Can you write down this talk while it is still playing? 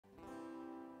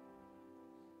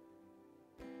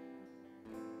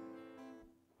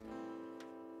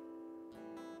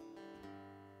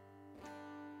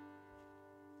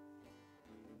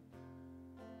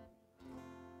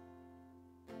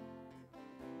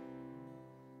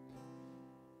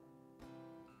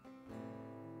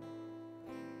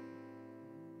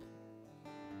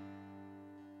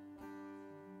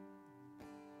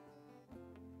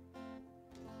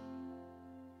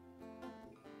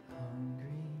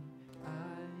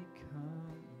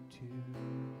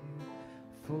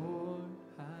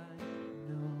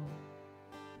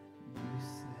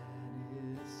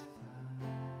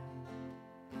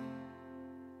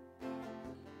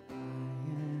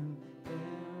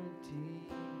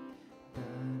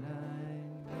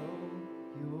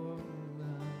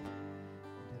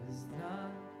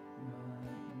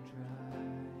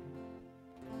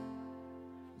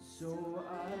So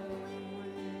I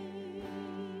wait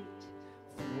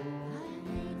for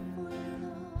you.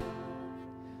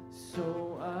 So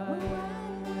I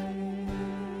wait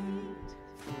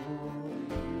for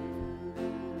you.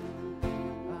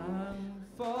 I'm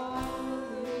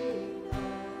falling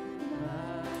on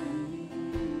my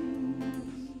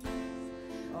knees,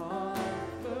 offering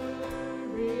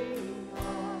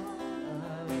all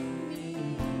of me.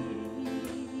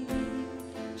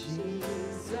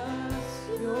 Jesus,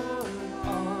 you're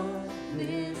all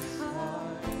this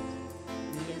heart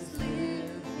is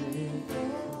living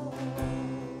for.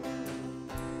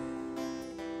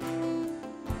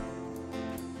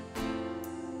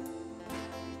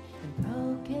 And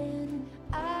broken,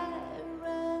 I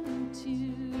run to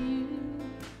you,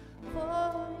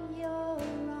 for your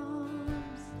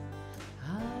arms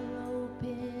are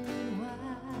open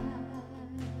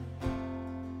wide.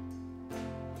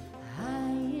 I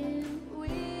am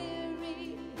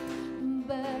weary,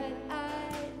 but I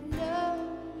know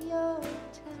your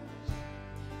touch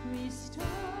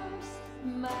restores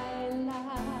my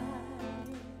life.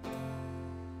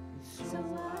 So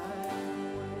I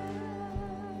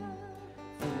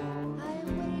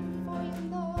wait for you,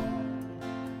 Lord.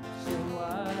 So I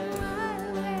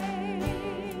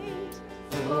wait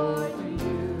for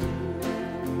you.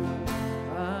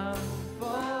 I'm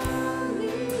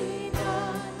falling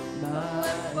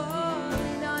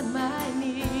on my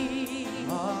knees.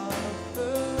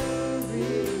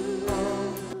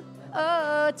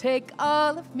 Oh, take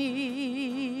all of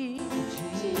me.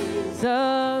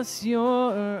 Jesus,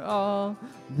 you're all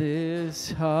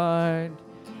this heart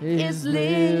is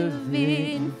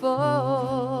living for.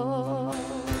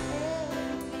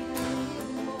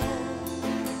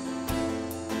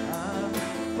 I'm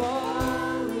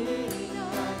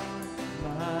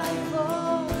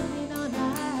falling on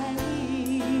my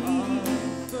knees.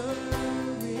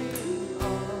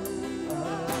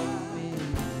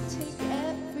 Take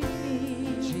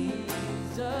everything.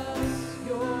 Jesus,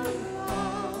 you're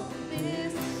all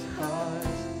this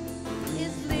heart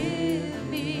is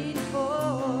living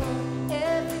for.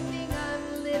 Everything I'm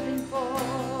living for.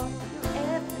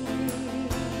 Everything.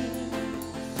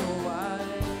 So I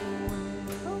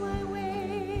wait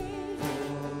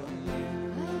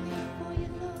for you,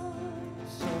 Lord.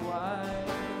 So I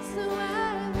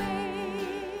wait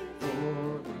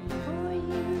for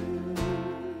you.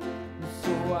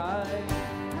 So I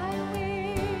wait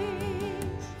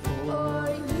for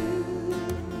you.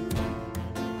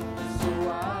 So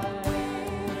I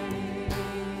wait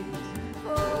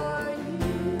for you.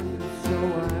 So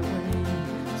I wait.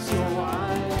 So I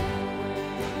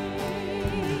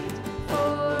wait for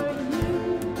you.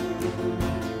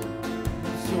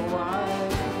 So I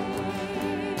wait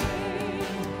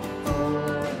for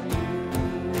you.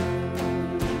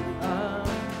 I'm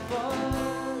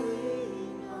falling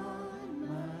on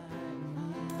my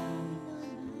knees,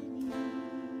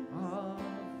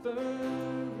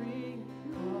 offering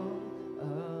all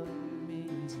of me.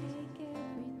 Take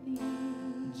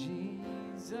everything.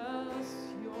 Jesus,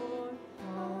 your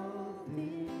all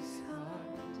this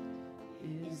heart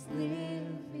is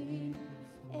living for.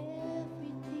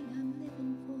 Everything I'm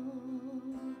living for.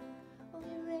 Oh,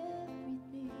 you're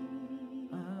everything.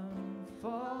 I'm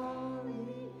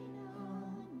falling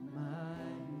on my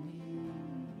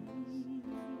knees,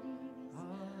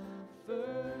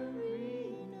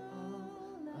 offering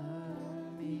all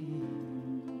of me.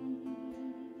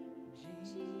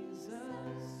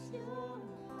 Jesus, your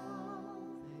all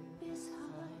this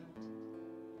heart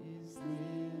is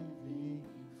living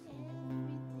for.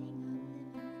 Everything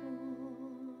I'm living for.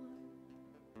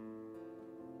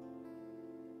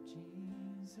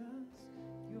 Jesus,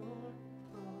 your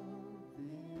all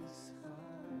this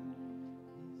heart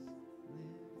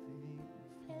is living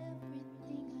for.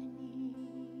 Everything I need.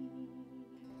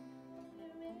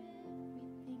 You're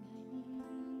everything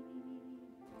I need.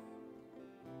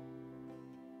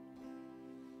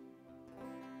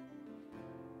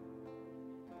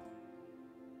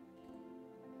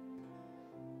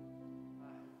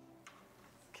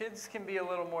 Kids can be a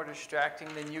little more distracting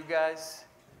than you guys.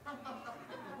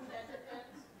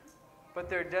 But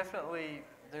they're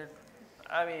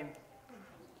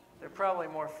probably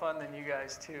more fun than you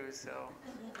guys too, so.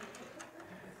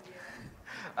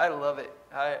 I love it.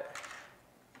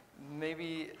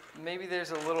 Maybe there's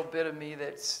a little bit of me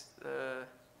that's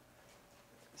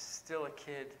still a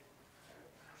kid.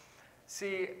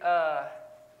 See,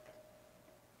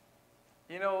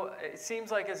 it seems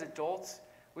like as adults,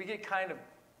 we get kind of,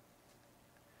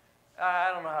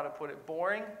 I don't know how to put it,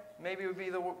 boring, maybe would be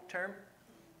the term.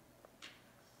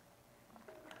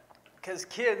 Because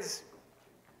kids,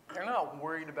 They're not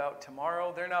worried about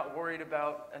tomorrow. They're not worried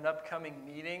about an upcoming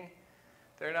meeting.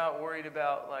 They're not worried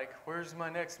about, like, where's my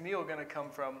next meal going to come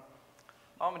from?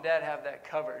 Mom and Dad have that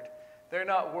covered. They're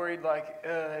not worried, like,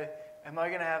 am I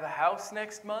going to have a house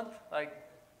next month? Like,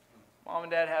 Mom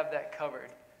and Dad have that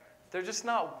covered. They're just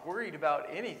not worried about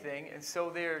anything, and so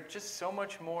they're just so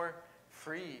much more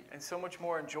free and so much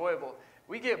more enjoyable.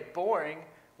 We get boring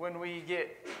when we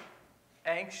get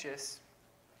anxious.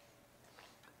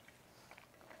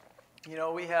 You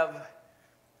know, we have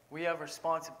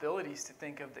responsibilities to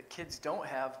think of that kids don't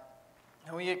have,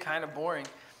 and we get kind of boring.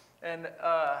 And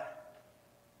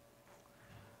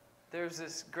there's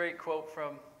this great quote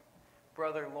from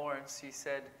Brother Lawrence. He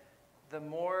said, "The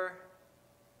more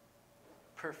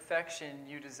perfection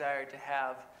you desire to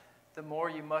have, the more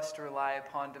you must rely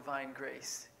upon divine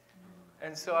grace."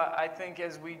 And so I think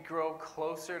as we grow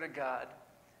closer to God,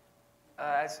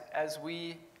 as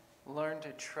we learn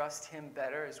to trust Him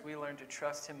better, as we learn to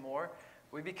trust Him more,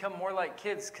 we become more like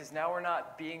kids, because now we're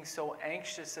not being so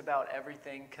anxious about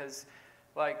everything, because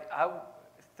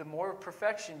the more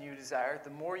perfection you desire, the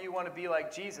more you want to be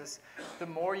like Jesus, the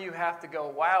more you have to go,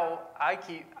 wow,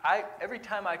 every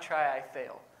time I try, I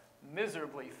fail.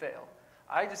 Miserably fail.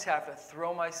 I just have to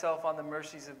throw myself on the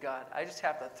mercies of God. I just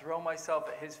have to throw myself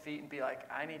at His feet and be like,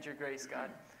 I need your grace,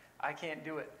 God. I can't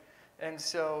do it. And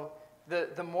so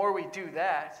the more we do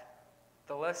that,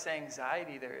 the less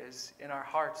anxiety there is in our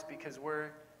hearts, because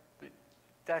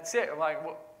that's it. Like,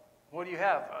 what do you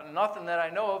have? Nothing that I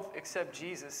know of except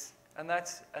Jesus, and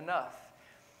that's enough.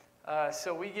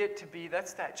 So we get to be,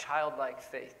 that's that childlike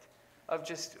faith of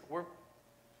just, we're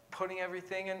putting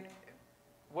everything in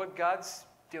what God's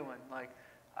doing. Like,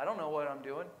 I don't know what I'm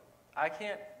doing. I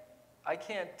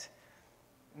can't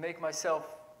make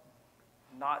myself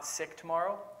not sick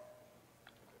tomorrow.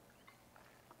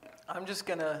 I'm just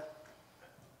going to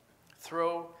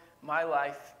throw my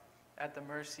life at the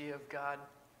mercy of God.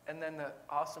 And then the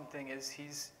awesome thing is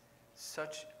He's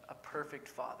such a perfect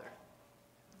Father.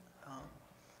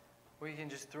 We can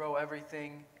just throw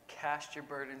everything, cast your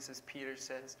burdens, as Peter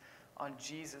says, on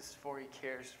Jesus, for He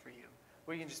cares for you.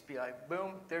 We can just be like,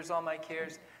 boom, there's all my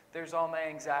cares, there's all my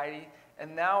anxiety,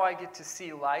 and now I get to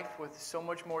see life with so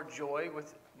much more joy,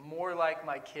 with more like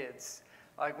my kids.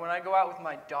 Like when I go out with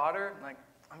my daughter,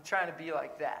 I'm trying to be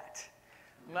like that.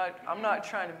 I'm not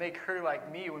trying to make her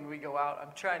like me when we go out.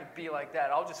 I'm trying to be like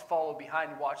that. I'll just follow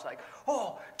behind and watch, like,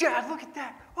 oh, Dad, look at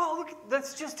that. Oh,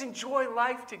 let's just enjoy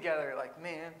life together. Like,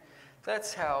 man,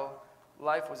 that's how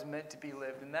life was meant to be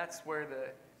lived, and that's where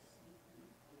the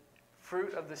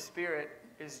fruit of the Spirit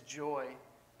is joy,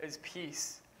 is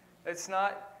peace. It's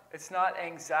not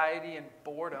anxiety and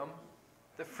boredom.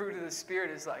 The fruit of the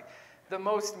Spirit is like the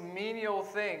most menial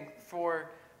thing for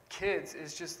kids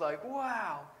is just like,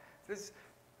 wow.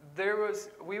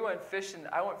 We went fishing.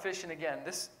 I went fishing again.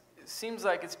 This seems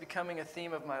like it's becoming a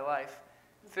theme of my life.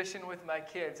 Fishing with my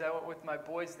kids. I went with my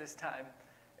boys this time,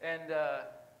 and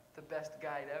the best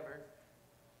guide ever.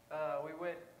 We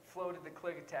floated the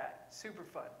Klickitat. Super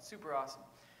fun, super awesome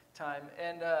time.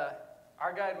 And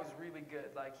our guide was really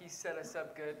good. Like, he set us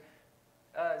up good.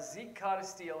 Zeke caught a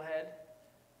steelhead.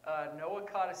 Noah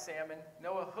caught a salmon.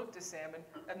 Noah hooked a salmon,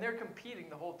 and they're competing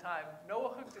the whole time.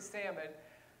 Noah hooked a salmon.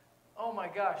 Oh my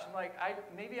gosh, I'm like,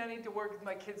 maybe I need to work with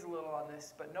my kids a little on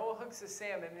this, but Noah hooks a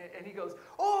salmon, and he goes,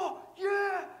 oh,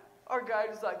 yeah! Our guide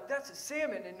is like, that's a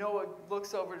salmon, and Noah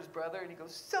looks over at his brother, and he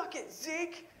goes, suck it,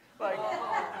 Zeke! Like,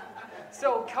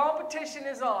 so competition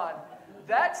is on.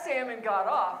 That salmon got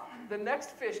off. The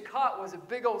next fish caught was a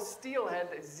big old steelhead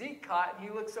that Zeke caught, and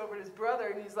he looks over at his brother,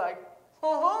 and he's like,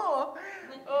 oh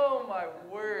my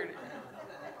word.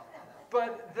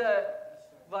 But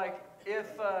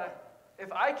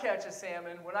if I catch a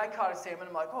salmon, when I caught a salmon,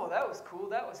 I'm like, oh, that was cool,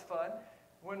 that was fun.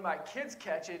 When my kids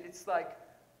catch it, it's like,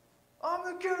 I'm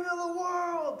the king of the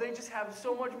world. They just have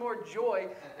so much more joy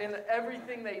in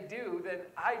everything they do than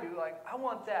I do. Like, I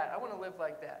want that. I want to live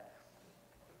like that.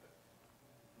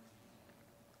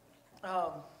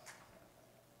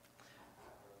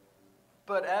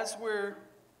 But as we're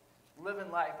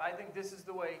living life, I think this is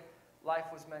the way life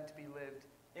was meant to be lived,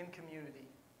 in community.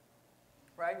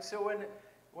 Right? So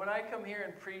when I come here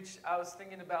and preach, I was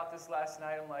thinking about this last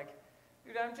night. I'm like,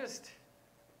 dude, I'm just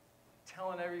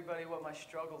telling everybody what my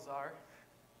struggles are.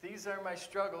 These are my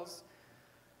struggles.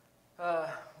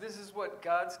 This is what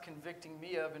God's convicting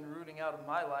me of and rooting out of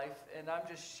my life, and I'm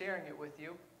just sharing it with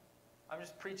you. I'm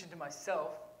just preaching to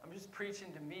myself. I'm just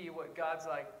preaching to me what God's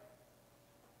like,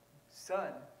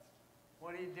 son,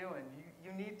 what are you doing?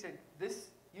 You need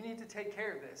to take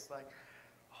care of this. Like,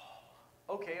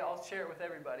 oh, okay, I'll share it with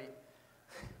everybody.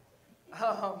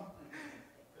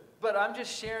 But I'm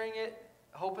just sharing it,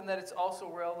 hoping that it's also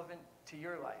relevant to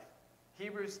your life.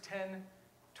 Hebrews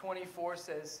 10:24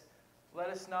 says, "Let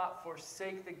us not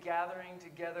forsake the gathering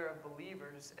together of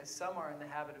believers, as some are in the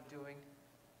habit of doing,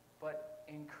 but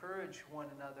encourage one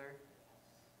another,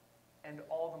 and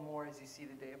all the more as you see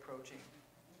the day approaching."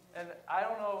 And I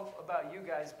don't know about you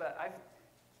guys, but I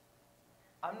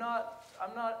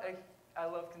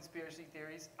love conspiracy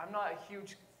theories. I'm not a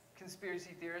huge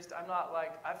conspiracy theorist. I'm not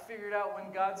like, I've figured out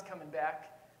when God's coming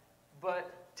back.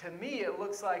 But to me, it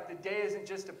looks like the day isn't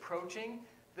just approaching.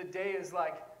 The day is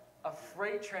like a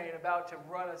freight train about to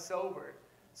run us over.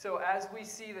 So as we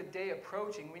see the day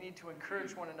approaching, we need to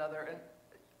encourage one another, and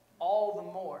all the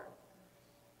more.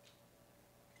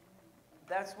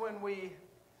 That's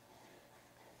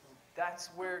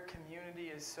where community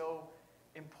is so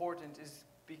important, is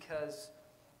because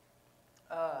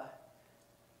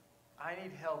I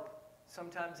need help.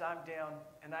 Sometimes I'm down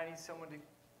and I need someone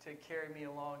to carry me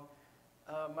along.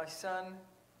 My son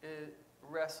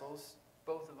wrestles,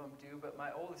 both of them do, but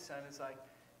my oldest son is like, "Do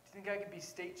you think I could be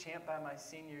state champ by my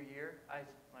senior year?" I'm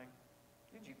like,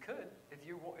 "Dude, you could if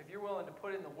you're willing to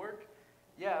put in the work."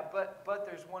 Yeah, but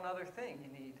there's one other thing you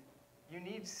need. You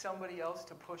need somebody else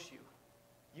to push you.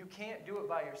 You can't do it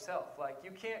by yourself. Like,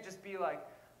 you can't just be like,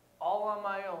 all on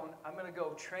my own, I'm going to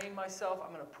go train myself,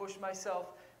 I'm going to push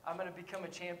myself, I'm going to become a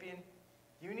champion.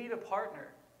 You need a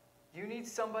partner. You need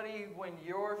somebody when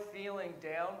you're feeling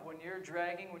down, when you're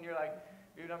dragging, when you're like,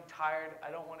 "Dude, I'm tired,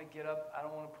 I don't want to get up, I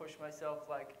don't want to push myself,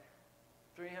 like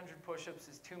 300 push-ups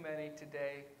is too many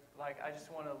today, like I just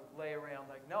want to lay around."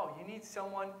 Like, no, you need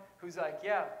someone who's like,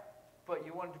 "Yeah, but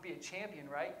you wanted to be a champion,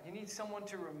 right?" You need someone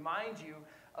to remind you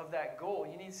of that goal.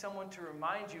 You need someone to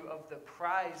remind you of the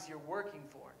prize you're working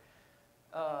for.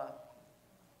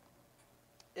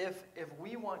 If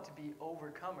we want to be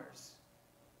overcomers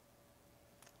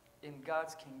in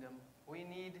God's kingdom, we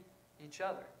need each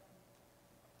other.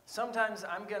 Sometimes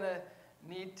I'm going to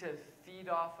need to feed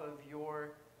off of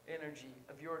your energy,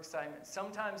 of your excitement.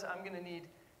 Sometimes I'm going to need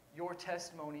your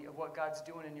testimony of what God's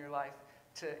doing in your life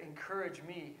to encourage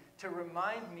me, to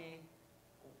remind me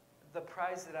the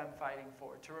prize that I'm fighting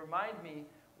for, to remind me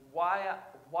why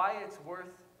it's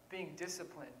worth being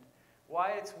disciplined,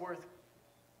 why it's worth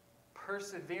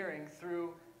persevering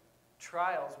through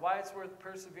trials, why it's worth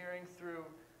persevering through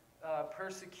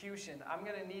persecution. I'm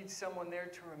going to need someone there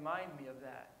to remind me of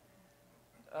that.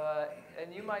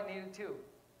 And you might need it too.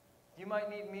 You might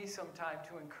need me sometime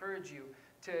to encourage you,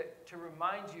 to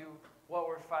remind you what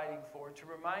we're fighting for, to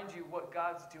remind you what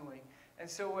God's doing. And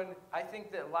so when I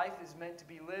think that life is meant to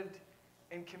be lived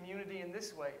in community in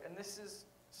this way, and this is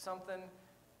something,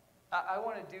 I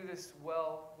want to do this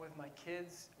well with my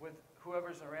kids, with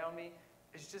whoever's around me,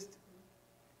 is just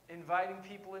inviting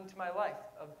people into my life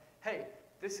of, hey,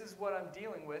 this is what I'm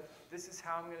dealing with, this is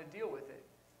how I'm going to deal with it.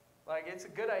 Like, it's a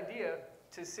good idea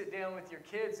to sit down with your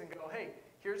kids and go, hey,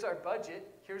 here's our budget,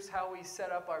 here's how we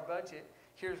set up our budget,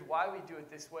 here's why we do it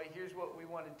this way, here's what we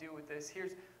want to do with this,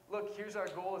 here's our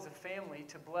goal as a family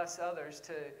to bless others,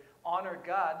 to honor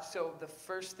God. So the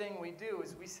first thing we do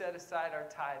is we set aside our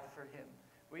tithe for Him.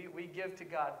 We give to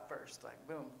God first, like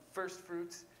boom, first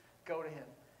fruits go to Him.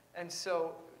 And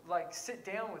so, like, sit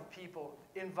down with people,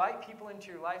 invite people into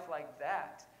your life like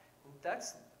that.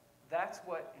 That's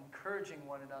what encouraging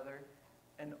one another,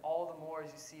 and all the more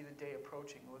as you see the day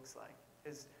approaching, looks like.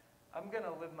 Is I'm going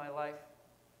to live my life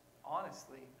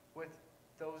honestly with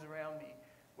those around me,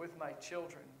 with my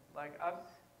children. Like,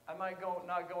 I might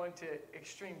not go into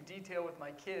extreme detail with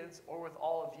my kids or with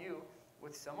all of you.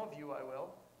 With some of you I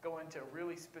will go into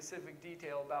really specific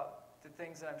detail about the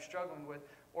things that I'm struggling with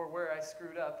or where I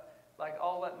screwed up. Like,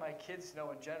 I'll let my kids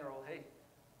know in general, hey,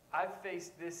 I've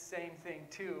faced this same thing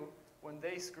too when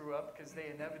they screw up, because they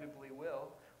inevitably will.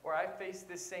 Or I faced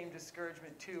this same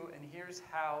discouragement too, and here's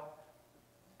how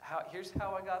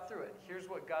I got through it. Here's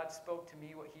what God spoke to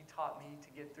me, what He taught me to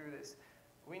get through this.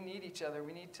 We need each other.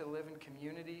 We need to live in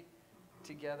community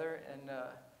together, and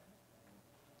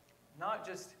not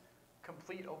just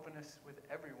complete openness with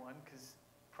everyone, because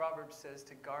Proverbs says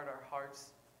to guard our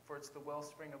hearts, for it's the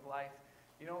wellspring of life.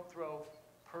 You don't throw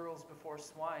pearls before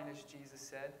swine, as Jesus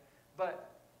said,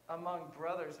 but among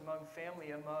brothers, among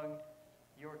family, among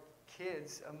your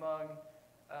kids, among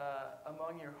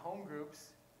your home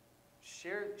groups,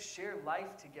 share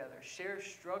life together, share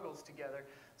struggles together,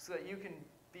 so that you can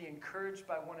be encouraged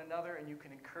by one another and you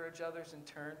can encourage others in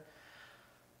turn.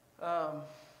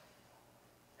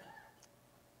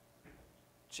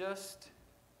 Just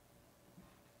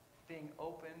being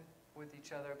open with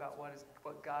each other about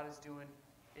what God is doing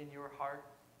in your heart,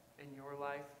 in your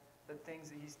life, the things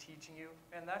that He's teaching you.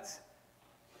 And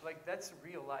like that's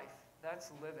real life.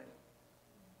 That's living.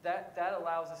 That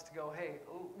allows us to go, hey,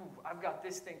 I've got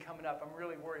this thing coming up. I'm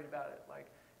really worried about it. Like,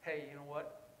 hey, you know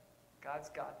what? God's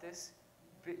got this.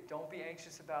 Don't be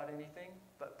anxious about anything,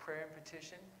 but prayer and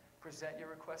petition. Present your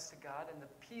requests to God, and the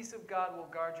peace of God will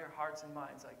guard your hearts and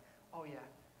minds. Like, oh yeah,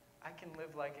 I can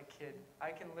live like a kid. I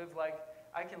can live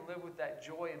with that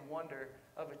joy and wonder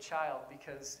of a child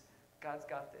because God's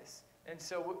got this. And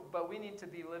so, but we need to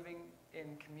be living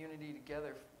in community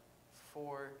together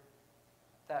for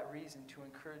that reason, to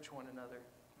encourage one another.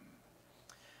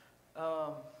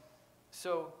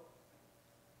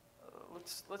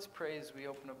 Let's pray as we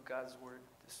open up God's Word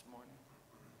this morning.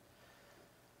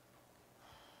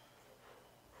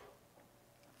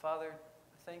 Father,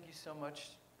 thank you so much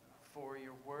for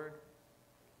your Word.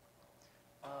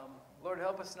 Lord,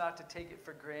 help us not to take it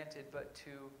for granted, but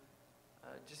to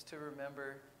just to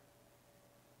remember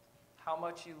how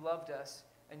much you loved us,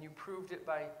 and you proved it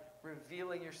by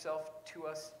revealing yourself to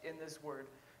us in this Word.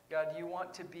 God, you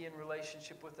want to be in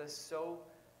relationship with us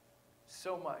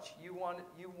so much. You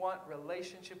want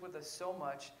relationship with us so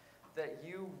much that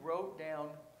you wrote down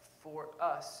for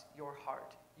us your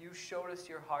heart. You showed us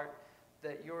your heart,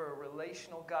 that you're a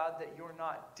relational God, that you're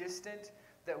not distant,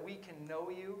 that we can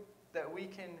know you, that we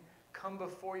can come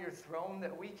before your throne,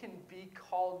 that we can be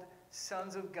called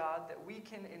sons of God, that we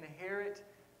can inherit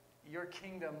your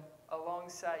kingdom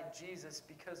alongside Jesus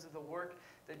because of the work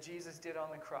that Jesus did on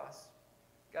the cross.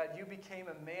 God, you became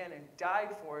a man and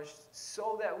died for us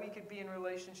so that we could be in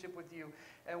relationship with you.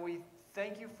 And we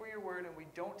thank you for your word, and we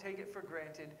don't take it for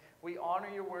granted. We honor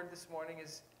your word this morning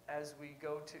as we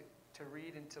go to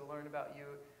read and to learn about you.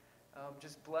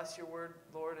 Just bless your word,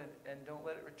 Lord, and don't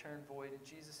let it return void. In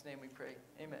Jesus' name we pray.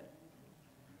 Amen.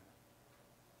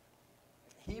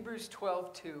 Hebrews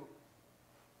 12:2.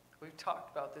 We've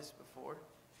talked about this before.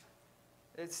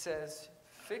 It says,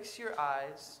 fix your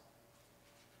eyes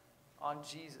on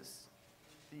Jesus,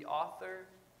 the author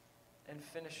and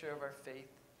finisher of our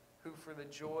faith, who for the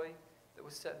joy that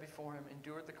was set before him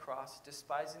endured the cross,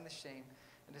 despising the shame,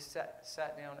 and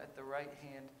sat down at the right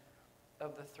hand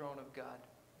of the throne of God.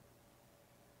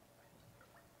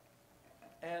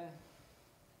 And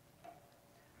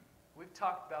we've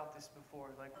talked about this before.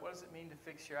 Like, what does it mean to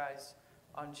fix your eyes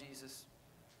on Jesus?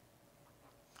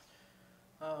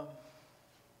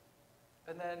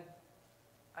 And then,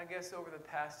 I guess over the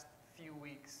past few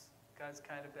weeks, God's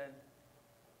kind of been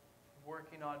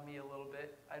working on me a little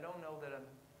bit. I don't know that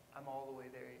I'm all the way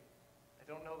there yet.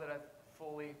 I don't know that I've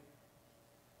fully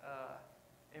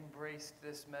embraced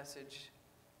this message,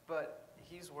 but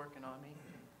he's working on me.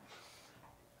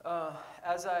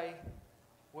 As I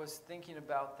was thinking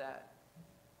about that,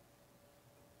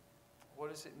 what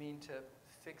does it mean to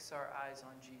fix our eyes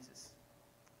on Jesus?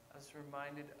 I was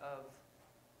reminded of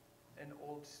an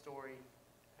old story,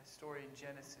 a story in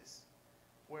Genesis,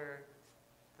 where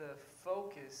the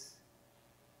focus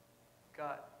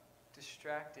got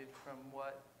distracted from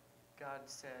what God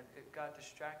said. It got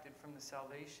distracted from the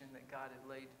salvation that God had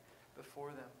laid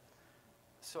before them.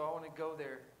 So I want to go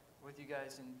there with you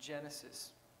guys in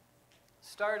Genesis.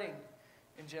 Starting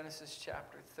in Genesis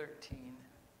chapter 13.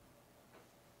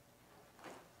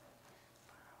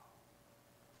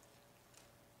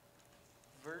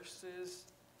 Verses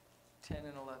 10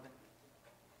 and 11.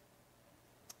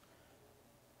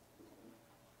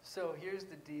 So here's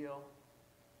the deal.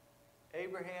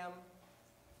 Abraham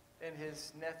and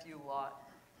his nephew Lot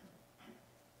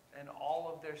and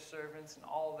all of their servants and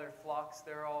all of their flocks,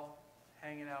 they're all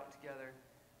hanging out together.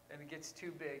 And it gets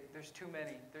too big. There's too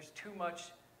many. There's too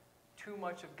much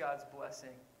of God's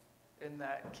blessing in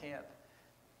that camp.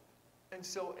 And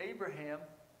so Abraham,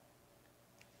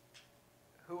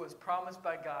 who was promised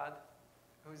by God,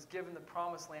 who was given the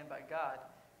promised land by God,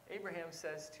 Abraham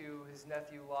says to his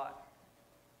nephew Lot,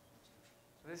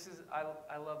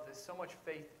 I love this, so much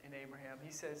faith in Abraham.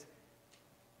 He says,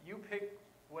 you pick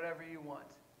whatever you want.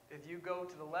 If you go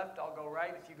to the left, I'll go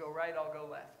right. If you go right, I'll go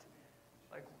left.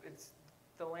 Like,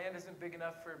 the land isn't big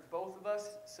enough for both of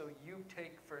us, so you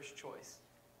take first choice.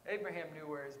 Abraham knew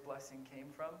where his blessing came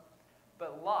from,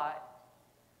 but Lot,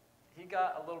 he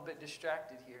got a little bit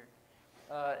distracted here.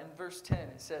 In verse 10,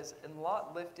 it says, and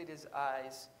Lot lifted his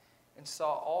eyes and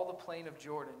saw all the plain of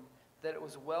Jordan, that it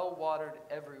was well watered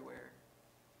everywhere,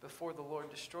 before the Lord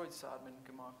destroyed Sodom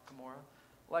and Gomorrah,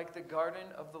 like the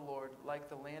garden of the Lord, like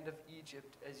the land of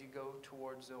Egypt as you go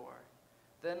toward Zoar.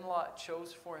 Then Lot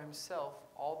chose for himself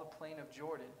all the plain of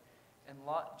Jordan, and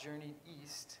Lot journeyed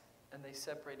east, and they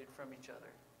separated from each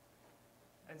other.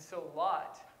 And so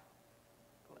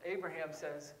Abraham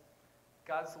says,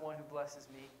 God's the one who blesses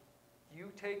me.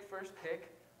 You take first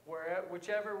pick.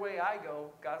 whichever way I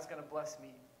go, God's going to bless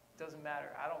me. Doesn't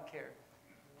matter. I don't care.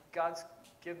 God's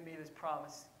given me this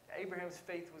promise. Abraham's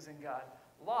faith was in God.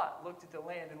 Lot looked at the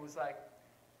land and was like,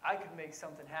 I could make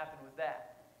something happen with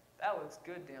that. That looks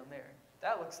good down there.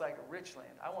 That looks like a rich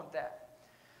land. I want that.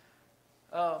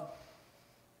 And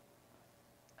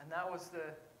that was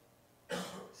the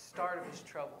start of his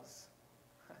troubles.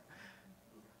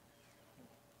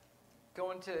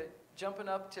 Jumping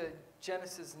up to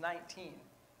Genesis 19.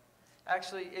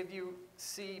 Actually, if you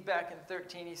see back in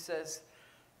 13, he says,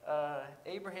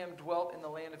 Abraham dwelt in the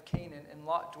land of Canaan, and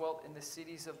Lot dwelt in the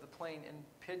cities of the plain, and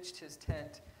pitched his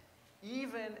tent,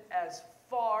 even as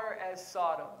far as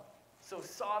Sodom. So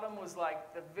Sodom was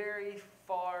like the very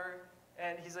far,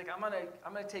 and he's like, I'm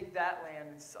gonna take that land,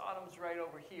 and Sodom's right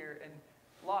over here. And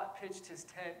Lot pitched his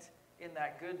tent in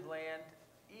that good land,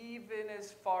 even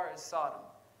as far as Sodom.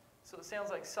 So it sounds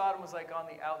like Sodom was like on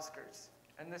the outskirts,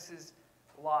 and this is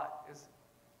Lot. Is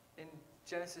in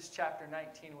Genesis chapter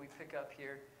 19, we pick up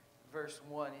here, verse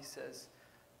 1, he says,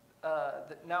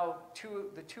 now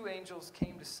the two angels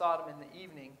came to Sodom in the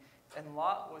evening, and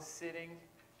Lot was sitting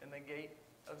in the gate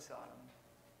of Sodom.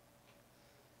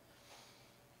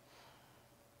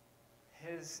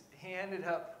 He ended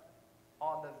up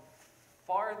on the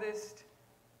farthest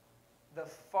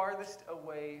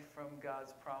away from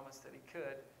God's promise that he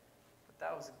could, but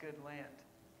that was a good land.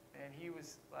 And he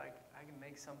was like, I can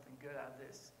make something good out of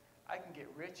this. I can get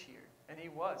rich here. And he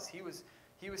was. He was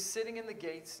sitting in the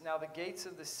gates. Now the gates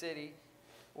of the city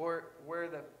were where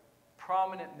the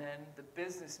prominent men, the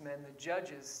businessmen, the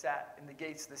judges sat in the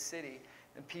gates of the city.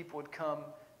 And people would come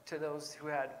to those who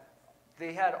had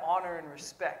honor and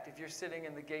respect. If you're sitting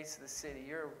in the gates of the city,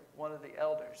 you're one of the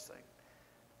elders.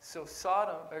 So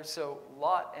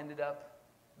Lot ended up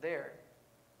there.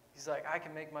 He's like, I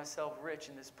can make myself rich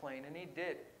in this plain. And he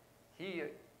did.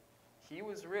 He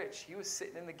was rich. He was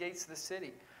sitting in the gates of the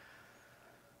city.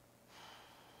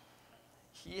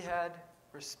 He had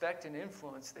respect and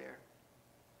influence there.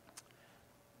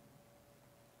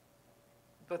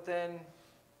 But then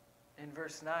in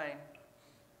verse 9,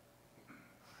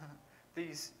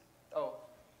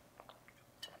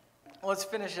 let's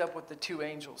finish up with the two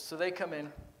angels. So they come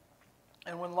in,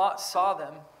 and when Lot saw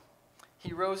them,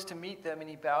 he rose to meet them, and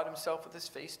he bowed himself with his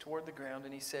face toward the ground,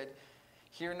 and he said,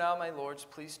 Hear now, my lords,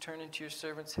 please turn into your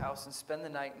servant's house and spend the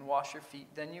night and wash your feet.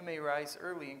 Then you may rise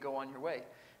early and go on your way.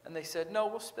 And they said, No,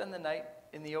 we'll spend the night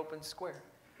in the open square.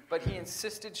 But he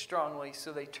insisted strongly,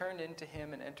 so they turned in to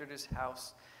him and entered his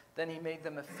house. Then he made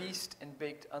them a feast and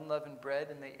baked unleavened bread,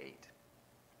 and they ate.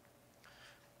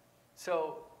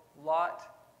 So Lot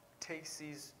takes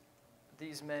these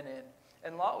men in.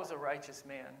 And Lot was a righteous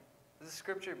man. The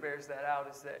scripture bears that out,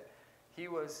 is that he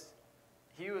was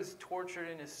tortured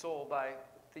in his soul by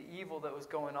the evil that was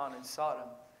going on in Sodom.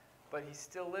 But he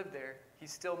still lived there. He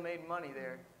still made money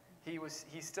there. He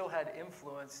still had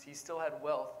influence. He still had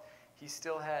wealth. He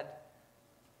still had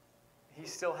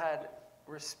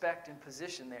respect and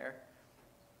position there.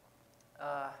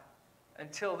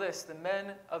 Until the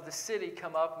men of the city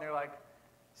come up and they're like,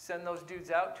 send those dudes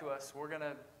out to us. We're going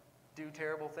to do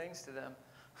terrible things to them.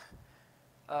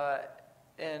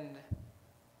 And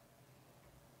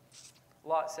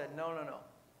Lot said, no,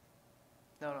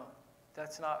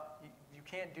 that's not, you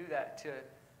can't do that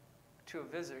to a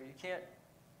visitor. You can't,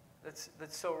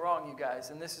 that's so wrong, you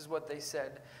guys. And this is what they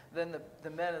said. Then the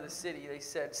men of the city, they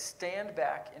said, stand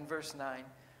back, in verse 9.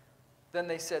 Then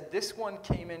they said, this one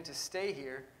came in to stay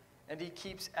here, and he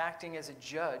keeps acting as a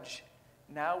judge.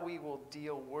 Now we will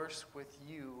deal worse with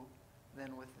you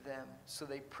than with them. So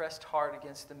they pressed hard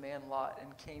against the man Lot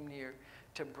and came near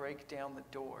to break down the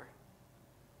door.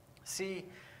 See,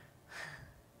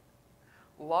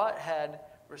 Lot had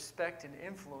respect and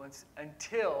influence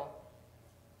until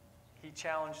he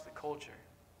challenged the culture.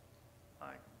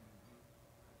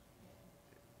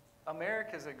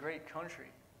 America's a great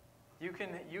country. You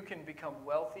can become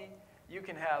wealthy. You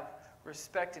can have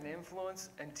respect and influence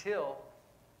until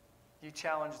you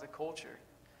challenge the culture,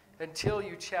 until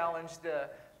you challenge the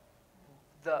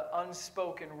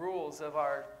unspoken rules of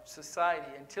our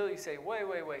society, until you say,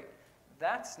 wait,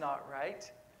 that's not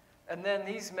right. And then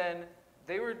these men,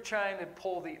 they were trying to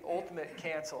pull the ultimate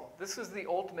cancel. This was the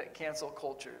ultimate cancel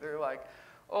culture. They're like,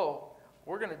 oh,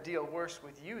 we're going to deal worse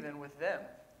with you than with them.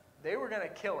 They were going to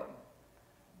kill him.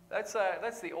 That's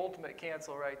the ultimate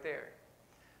cancel right there.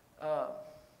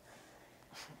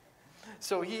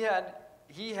 So he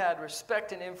had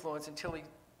respect and influence until he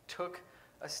took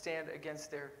a stand against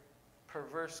their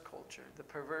perverse culture, the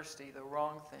perversity, the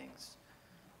wrong things.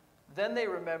 Then they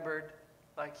remembered,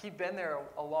 like, he'd been there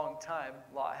a long time,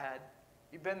 Lot had.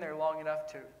 He'd been there long enough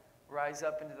to rise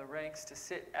up into the ranks to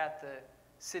sit at the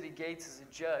city gates as a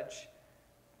judge,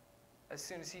 as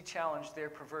soon as he challenged their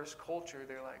perverse culture,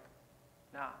 they're like,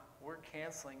 nah, we're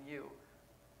canceling you.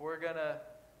 We're gonna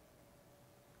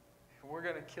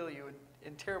kill you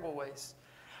in terrible ways.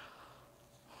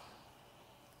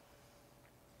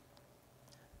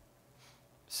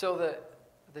 So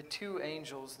the two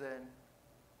angels then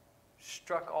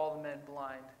struck all the men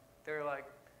blind. They're like,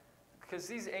 because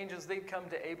these angels, they'd come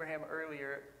to Abraham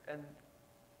earlier, and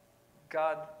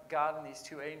God and these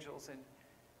two angels, and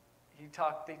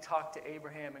they talked to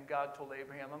Abraham, and God told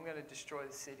Abraham, I'm going to destroy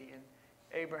the city. And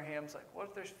Abraham's like, what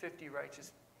if there's 50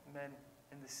 righteous men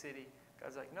in the city?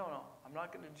 God's like, no, I'm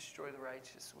not going to destroy the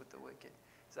righteous with the wicked.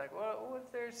 He's like, well, what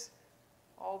if there's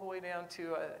all the way down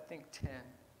to, I think, 10?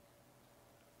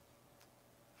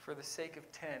 For the sake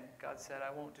of 10, God said, I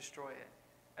won't destroy it.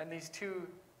 And these two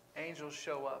angels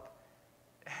show up.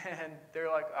 And they're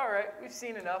like, all right, we've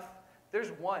seen enough.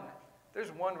 There's one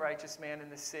righteous man in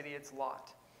the city. It's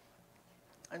Lot.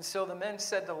 And so the men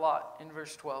said to Lot in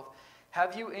verse 12,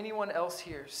 have you anyone else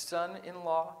here,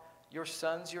 son-in-law, your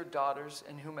sons, your daughters,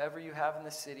 and whomever you have in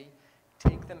the city?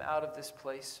 Take them out of this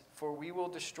place, for we will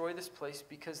destroy this place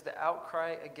because the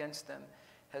outcry against them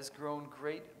has grown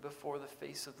great before the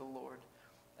face of the Lord.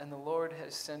 And the Lord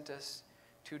has sent us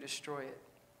to destroy it.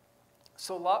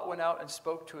 So Lot went out and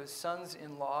spoke to his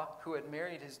sons-in-law who had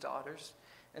married his daughters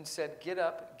and said, get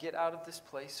up, get out of this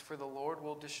place, for the Lord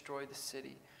will destroy the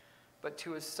city. But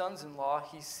to his sons-in-law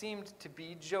he seemed to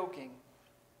be joking.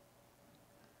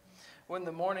 When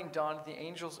the morning dawned, the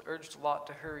angels urged Lot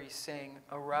to hurry, saying,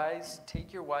 arise,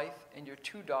 take your wife and your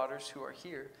two daughters who are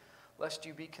here, lest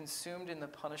you be consumed in the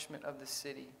punishment of the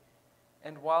city.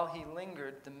 And while he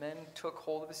lingered, the men took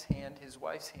hold of his hand, his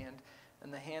wife's hand,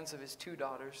 and the hands of his two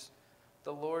daughters,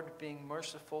 the Lord being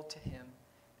merciful to him,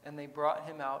 and they brought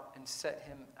him out and set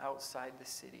him outside the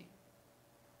city.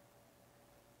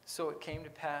 So it came to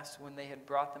pass when they had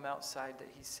brought them outside that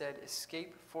he said,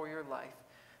 escape for your life.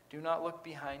 Do not look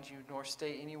behind you, nor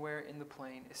stay anywhere in the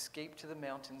plain. Escape to the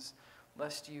mountains,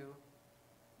 lest you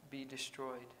be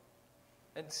destroyed.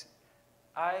 And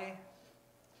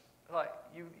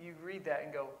you read that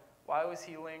and go, why was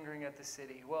he lingering at the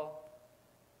city? Well,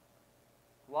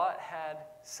 Lot had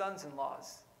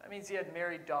sons-in-laws. That means he had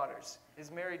married daughters.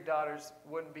 His married daughters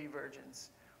wouldn't be virgins.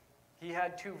 He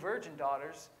had two virgin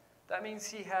daughters. That means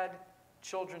he had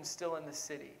children still in the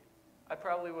city. I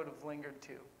probably would have lingered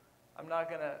too. I'm not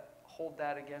going to hold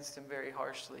that against him very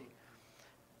harshly.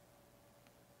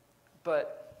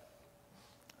 But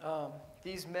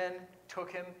these men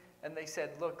took him and they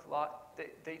said, look, Lot,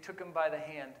 they took him by the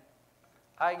hand.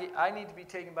 I need to be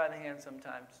taken by the hand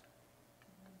sometimes.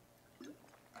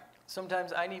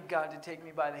 Sometimes I need God to take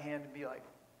me by the hand and be like,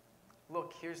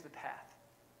 look, here's the path.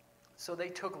 So they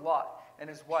took Lot and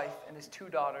his wife and his two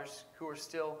daughters who were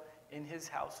still in his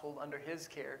household under his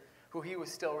care, who he was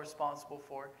still responsible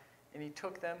for, and he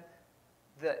took them,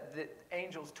 the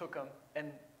angels took them,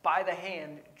 and by the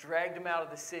hand dragged them out of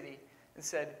the city and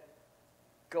said,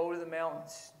 go to the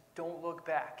mountains, don't look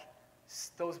back.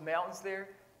 Those mountains there,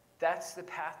 that's the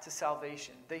path to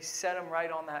salvation. They set them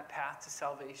right on that path to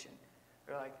salvation.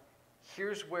 They're like,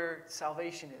 here's where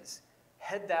salvation is.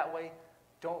 Head that way,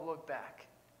 don't look back.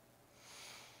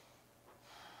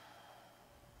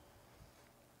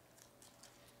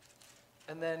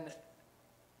 And then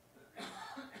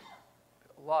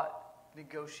Lot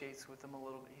negotiates with them a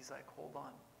little bit. He's like, hold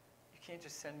on. You can't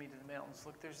just send me to the mountains.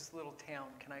 Look, there's this little town.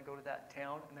 Can I go to that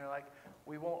town? And they're like,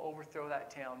 we won't overthrow that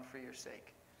town for your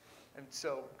sake. And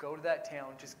so go to that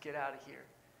town. Just get out of here.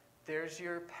 There's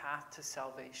your path to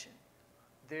salvation.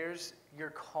 There's your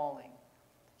calling.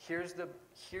 Here's the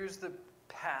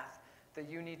path that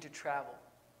you need to travel.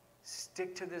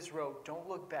 Stick to this road. Don't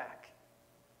look back.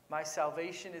 My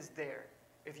salvation is there.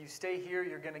 If you stay here,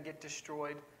 you're going to get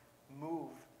destroyed. Move.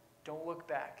 Don't look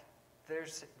back.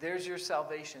 There's your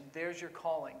salvation. There's your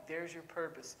calling. There's your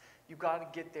purpose. You've got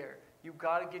to get there. You've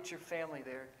got to get your family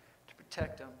there to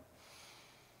protect them.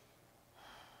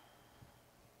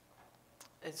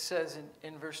 It says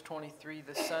in verse 23,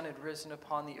 the sun had risen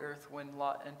upon the earth when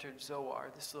Lot entered Zoar,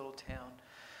 this little town.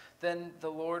 Then the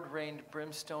Lord rained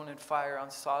brimstone and fire on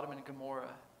Sodom and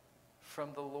Gomorrah from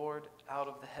the Lord out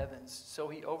of the heavens. So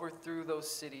he overthrew those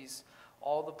cities,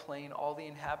 all the plain, all the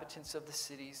inhabitants of the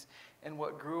cities, and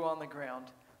what grew on the ground.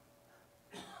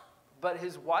 But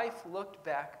his wife looked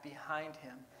back behind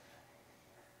him,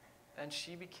 and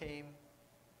she became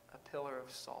a pillar of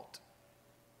salt.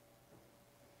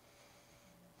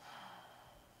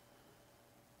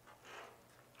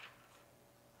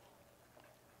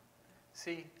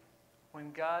 See,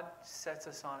 when God sets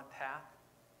us on a path,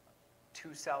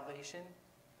 to salvation,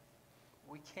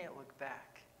 we can't look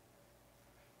back.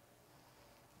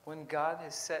 When God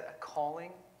has set a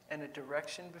calling and a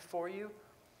direction before you,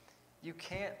 you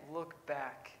can't look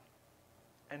back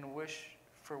and wish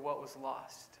for what was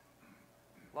lost.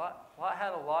 Lot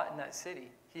had a lot in that city.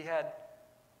 He had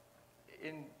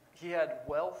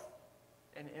wealth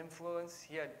and influence.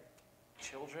 He had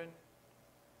children.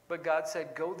 But God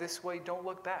said, go this way, don't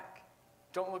look back.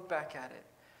 Don't look back at it.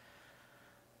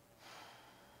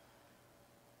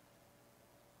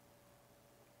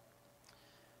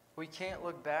 We can't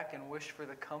look back and wish for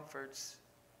the comforts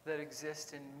that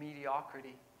exist in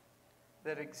mediocrity,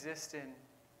 that exist in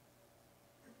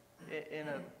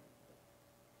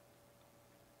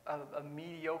a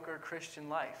mediocre Christian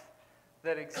life,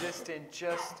 that exist in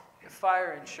just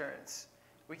fire insurance.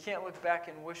 We can't look back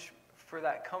and wish for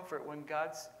that comfort when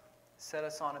God's set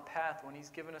us on a path, when He's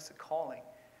given us a calling,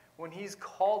 when He's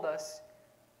called us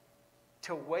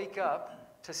to wake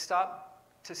up, to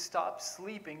stop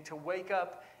sleeping, to wake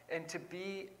up and to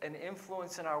be an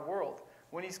influence in our world.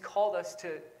 When He's called us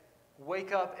to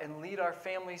wake up and lead our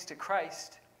families to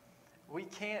Christ, we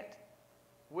can't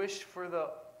wish for the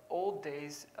old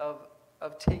days of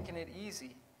taking it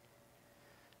easy.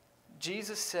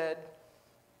 Jesus said,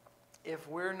 if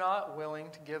we're not willing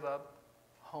to give up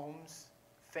homes,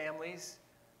 families,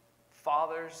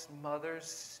 fathers,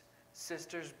 mothers,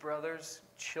 sisters, brothers,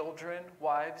 children,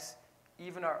 wives,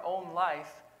 even our own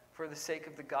life for the sake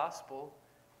of the gospel,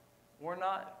 we're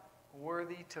not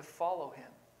worthy to follow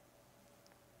Him.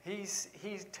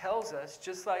 He tells us,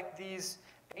 just like these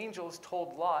angels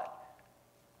told Lot,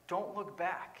 don't look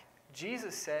back.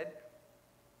 Jesus said,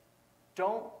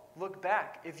 don't look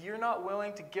back. If you're not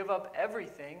willing to give up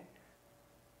everything,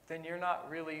 then you're not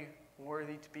really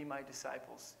worthy to be my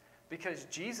disciples. Because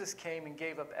Jesus came and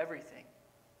gave up everything.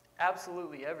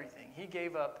 Absolutely everything. He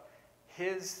gave up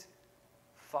His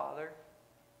Father.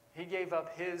 He gave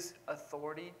up His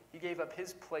authority. He gave up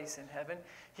His place in heaven.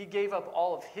 He gave up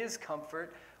all of His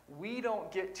comfort. We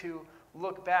don't get to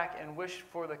look back and wish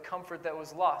for the comfort that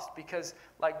was lost, because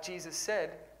like Jesus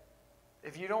said,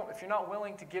 if you're not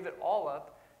willing to give it all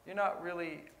up, you're not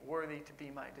really worthy to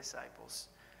be my disciples.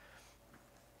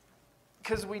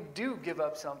 Because we do give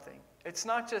up something. It's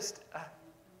not just,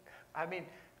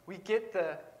 we get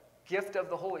the gift of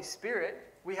the Holy Spirit.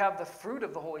 We have the fruit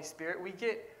of the Holy Spirit. We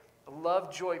get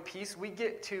love, joy, peace. We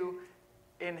get to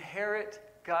inherit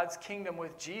God's kingdom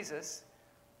with Jesus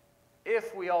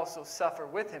if we also suffer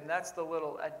with Him. That's the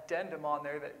little addendum on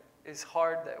there that is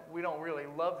hard, that we don't really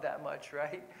love that much,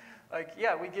 right? Like,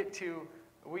 yeah, we get to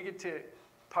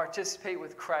participate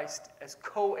with Christ as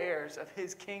co-heirs of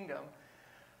His kingdom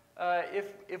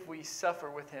if we suffer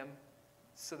with Him,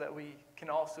 so that we can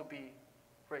also be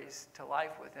raised to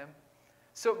life with Him.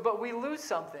 So, but we lose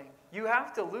something. You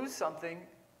have to lose something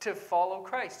to follow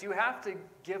Christ. You have to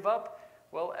give up,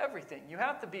 everything. You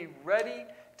have to be ready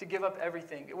to give up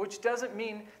everything, which doesn't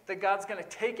mean that God's going to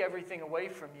take everything away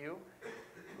from you.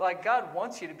 Like, God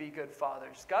wants you to be good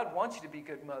fathers. God wants you to be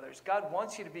good mothers. God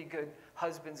wants you to be good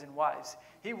husbands and wives.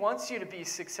 He wants you to be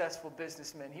successful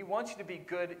businessmen. He wants you to be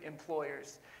good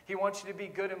employers. He wants you to be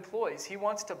good employees. He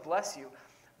wants to bless you.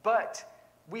 But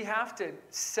we have to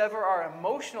sever our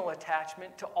emotional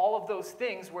attachment to all of those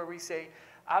things where we say,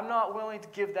 I'm not willing to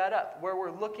give that up, where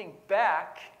we're looking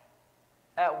back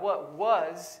at what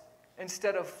was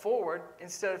instead of forward,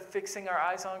 instead of fixing our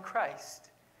eyes on Christ.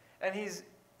 And He's,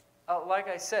 like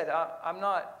I said, I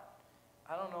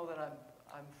don't know that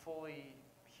I'm fully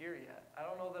here yet. I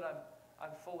don't know that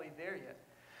I'm fully there yet.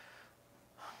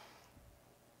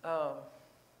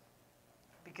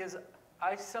 Because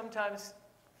I sometimes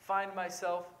find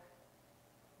myself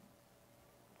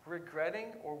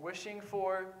regretting or wishing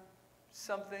for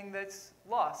something that's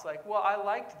lost. Like, I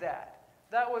liked that.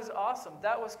 That was awesome.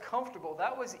 That was comfortable.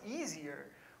 That was easier.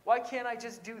 Why can't I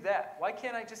just do that? Why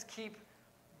can't I just keep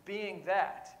being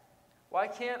that? Why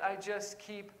can't I just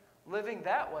keep living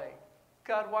that way?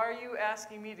 God, why are you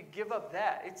asking me to give up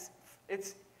that?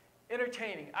 It's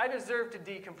entertaining. I deserve to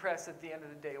decompress at the end of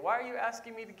the day. Why are you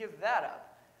asking me to give that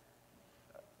up?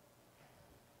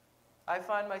 I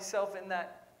find myself in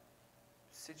that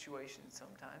situation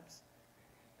sometimes.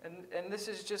 And this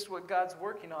is just what God's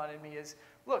working on in me is,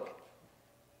 look,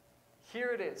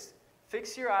 here it is.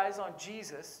 Fix your eyes on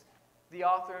Jesus, the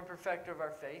author and perfecter of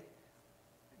our faith.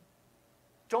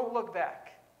 Don't look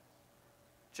back.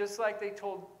 Just like they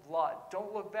told Lot,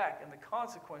 don't look back. And the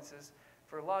consequences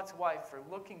for Lot's wife for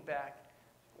looking back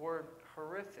were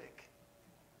horrific.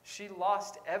 She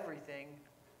lost everything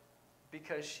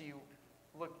because she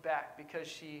looked back, because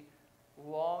she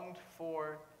longed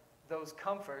for those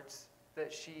comforts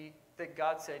that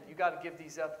God said, you got to give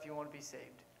these up if you want to be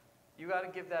saved. You got to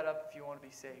give that up if you want to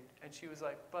be saved. And she was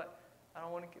like, but I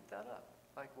don't want to give that up.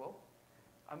 Like, well,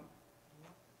 I'm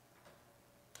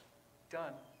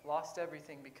done. Lost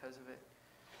everything because of it.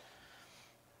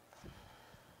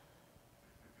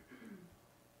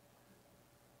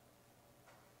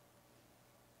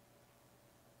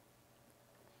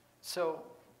 So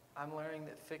I'm learning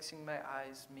that fixing my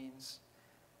eyes means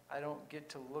I don't get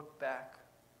to look back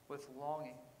with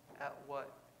longing at what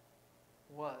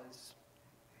was,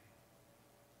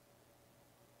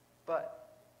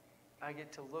 but I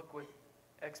get to look with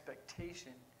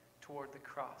expectation toward the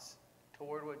cross,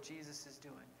 toward what Jesus is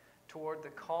doing, toward the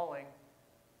calling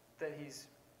that he's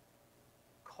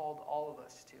called all of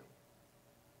us to.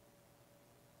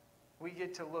 We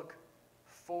get to look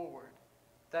forward.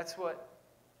 That's what,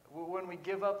 when we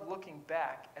give up looking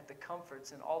back at the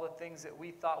comforts and all the things that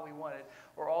we thought we wanted,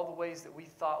 or all the ways that we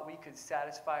thought we could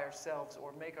satisfy ourselves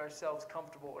or make ourselves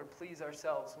comfortable or please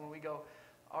ourselves, when we go,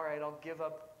 all right, I'll give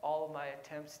up all of my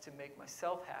attempts to make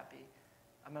myself happy,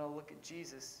 I'm going to look at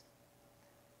Jesus,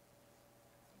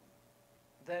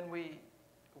 then we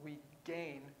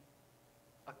gain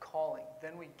a calling.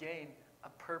 Then we gain a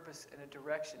purpose and a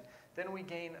direction. Then we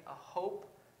gain a hope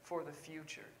for the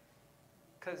future.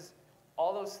 Because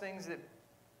all those things that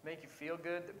make you feel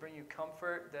good, that bring you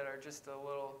comfort, that are just a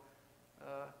little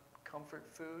comfort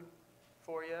food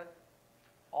for you,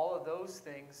 all of those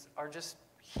things are just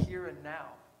here and now.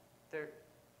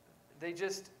 They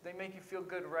make you feel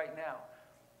good right now.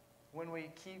 When we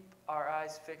keep our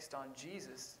eyes fixed on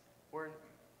Jesus, we're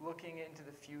looking into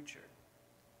the future.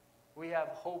 We have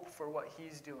hope for what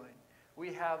he's doing.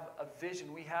 We have a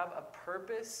vision. We have a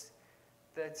purpose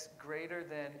that's greater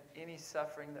than any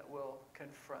suffering that we'll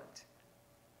confront.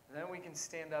 And then we can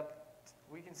stand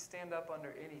up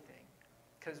under anything,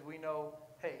 because we know,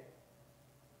 hey,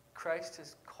 Christ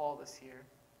has called us here.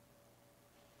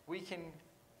 We can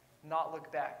not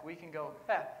look back. We can go,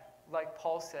 like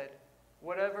Paul said,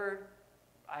 whatever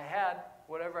I had,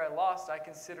 whatever I lost, I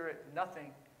consider it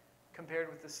nothing compared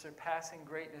with the surpassing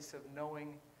greatness of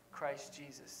knowing Christ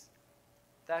Jesus.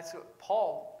 That's what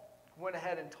Paul went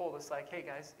ahead and told us, like, hey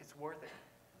guys, it's worth it.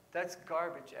 That's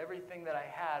garbage. Everything that I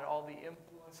had, all the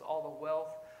influence, all the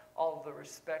wealth, all of the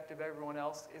respect of everyone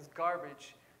else is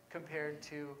garbage compared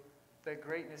to the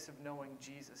greatness of knowing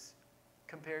Jesus,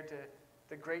 compared to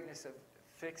the greatness of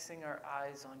fixing our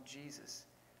eyes on Jesus,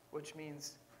 which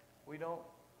means we don't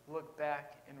look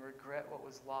back and regret what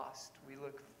was lost. We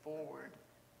look forward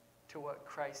to what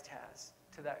Christ has,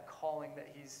 to that calling that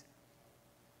he's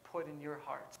put in your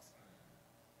hearts.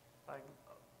 Like,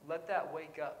 let that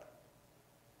wake up.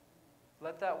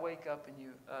 Let that wake up in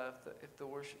you, if the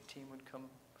worship team would come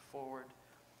forward.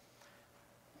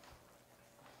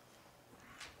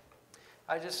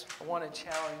 I just want to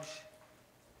challenge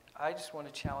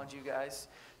you guys,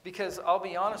 because I'll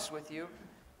be honest with you,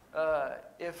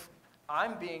 if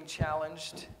I'm being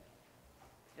challenged,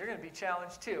 you're going to be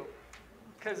challenged too.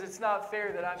 Because it's not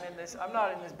fair that I'm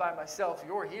not in this by myself.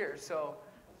 You're here, so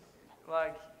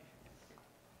like,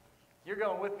 you're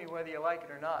going with me whether you like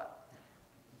it or not.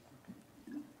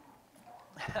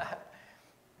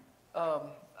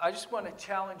 I just want to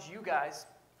challenge you guys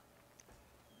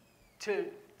to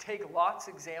take Lot's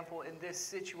example in this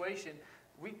situation.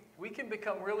 We can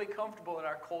become really comfortable in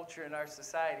our culture and our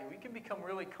society. We can become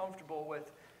really comfortable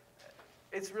with,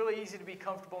 it's really easy to be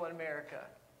comfortable in America,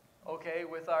 okay,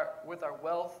 with our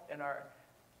wealth and our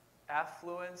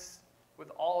affluence,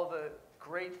 with all of the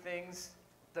great things,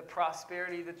 the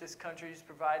prosperity that this country has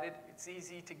provided. It's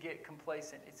easy to get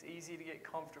complacent. It's easy to get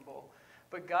comfortable.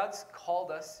 But God's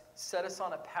called us, set us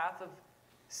on a path of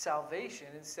salvation,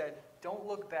 and said, don't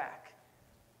look back.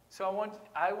 So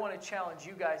I want to challenge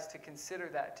you guys to consider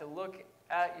that, to look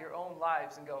at your own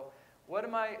lives and go, what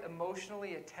am I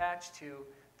emotionally attached to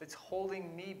that's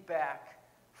holding me back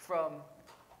from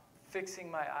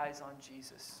fixing my eyes on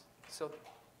Jesus? So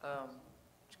I want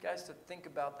you guys to think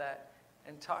about that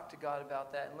and talk to God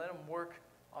about that, and let him work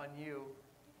on you,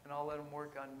 and I'll let him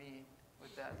work on me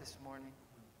with that this morning.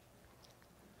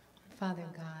 Father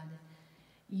God,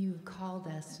 you've called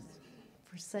us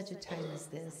for such a time as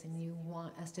this, and you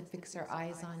want us to fix our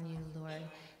eyes on you, Lord.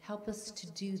 Help us to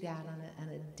do that on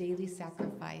a daily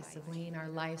sacrifice of laying our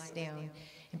lives down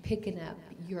and picking up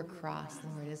your cross,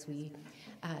 Lord, as we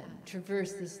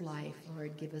traverse this life.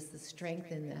 Lord, give us the strength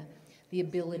and the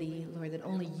ability, Lord, that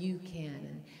only you can,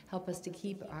 and help us to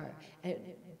keep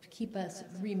us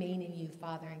remain in you,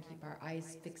 Father, and keep our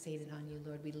eyes fixated on you,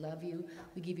 Lord. We love you.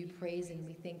 We give you praise, and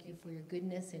we thank you for your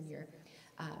goodness and your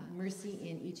mercy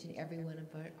in each and every one of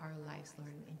our lives,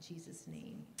 Lord. In Jesus'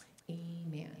 name,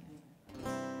 Amen.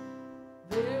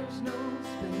 There's no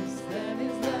space that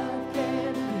His love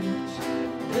can reach.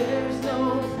 There's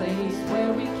no place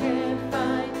where we can't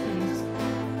find peace.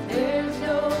 There's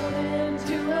no end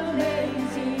to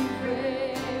amazing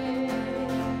grace.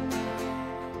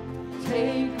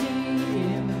 Take me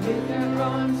in with your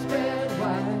arms spread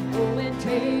wide. Oh, and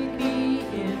take me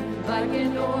in like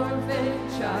an orphan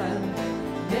child.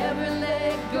 Never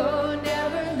let go,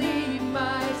 never leave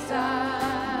my side.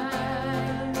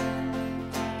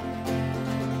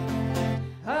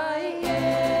 I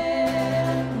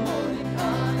am holding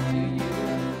on to you.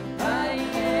 I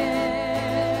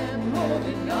am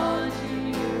holding on to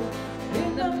you.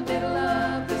 In the middle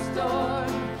of the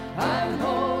storm, I'm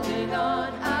holding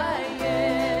on. I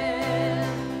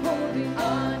am holding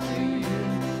on to you.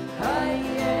 I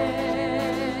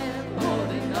am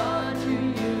holding on to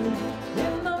you.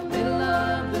 In the middle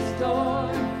of the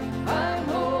storm, I'm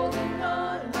holding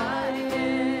on. I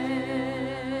am.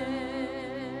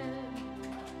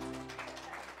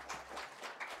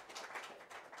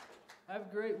 Have a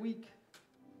great week.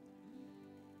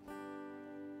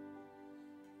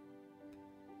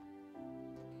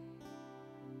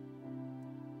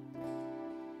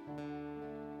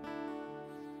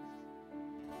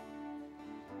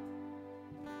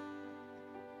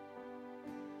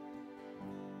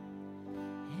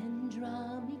 And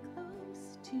draw me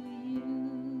close to you.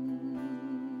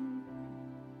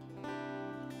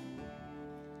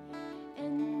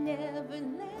 And never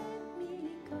let me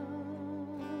go.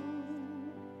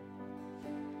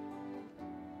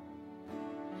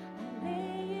 I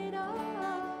lay it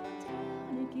all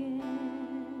down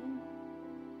again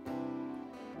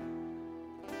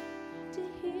to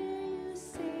hear you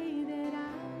say that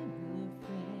I'm your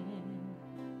friend.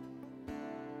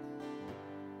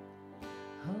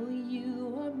 Oh, you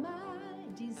are my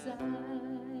desire,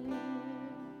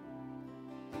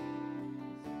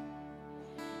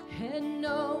 and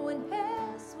no one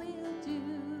else will do.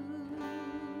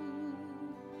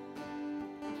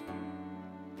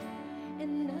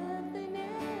 And nothing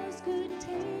else could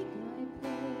take my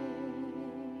place.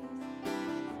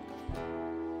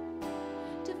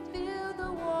 To feel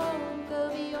the warmth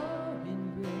of your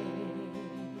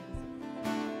embrace.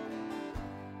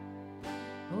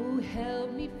 Oh,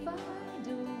 help me find a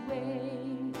way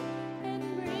and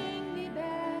bring me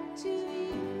back to you.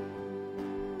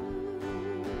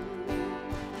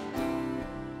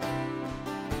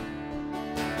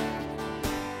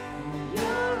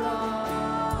 You're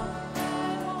all I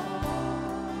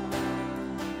want.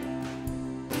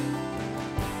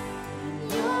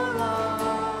 You're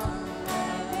all I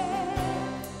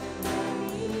ever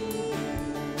need.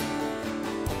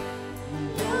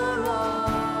 You're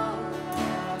all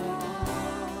I want.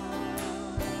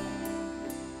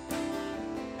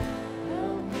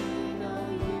 Help me know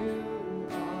you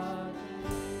are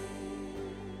here.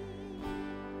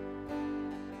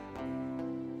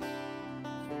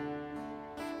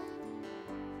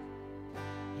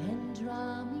 And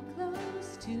draw me close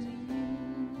to you.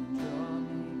 Draw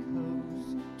me close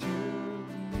to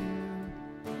you.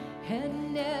 And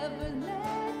never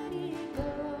let me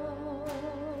go.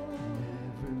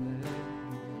 Never let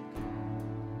me go.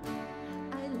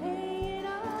 I lay it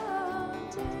all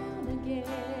down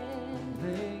again.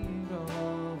 Lay it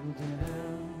all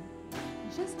down.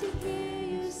 Just to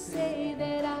hear you say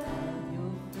that I'm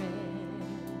your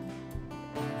friend.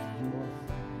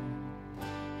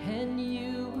 And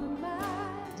you are my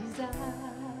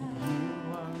desire. You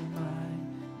are my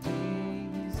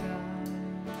desire.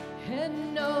 And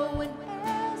no one